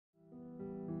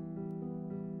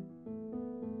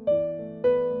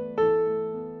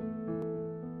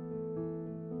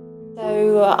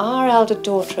So our elder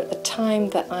daughter, at the time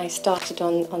that I started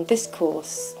on this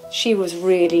course, she was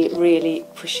really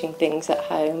pushing things at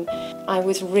home. I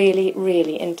was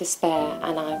really in despair,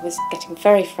 and I was getting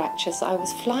very fractious. I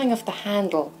was flying off the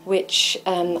handle, which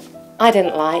I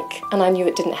didn't like, and I knew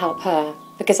it didn't help her.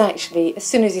 Because actually, as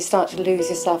soon as you start to lose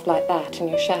yourself like that and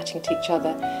you're shouting to each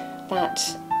other, that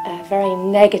very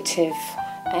negative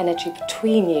energy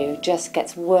between you just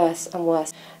gets worse and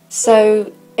worse.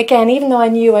 So again, even though I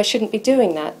knew I shouldn't be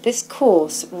doing that, this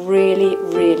course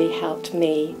really helped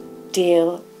me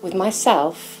deal with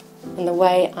myself and the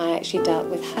way I actually dealt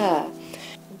with her.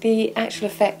 The actual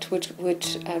effect would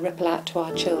ripple out to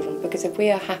our children, because if we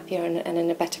are happier and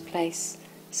in a better place,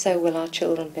 so will our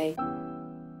children be.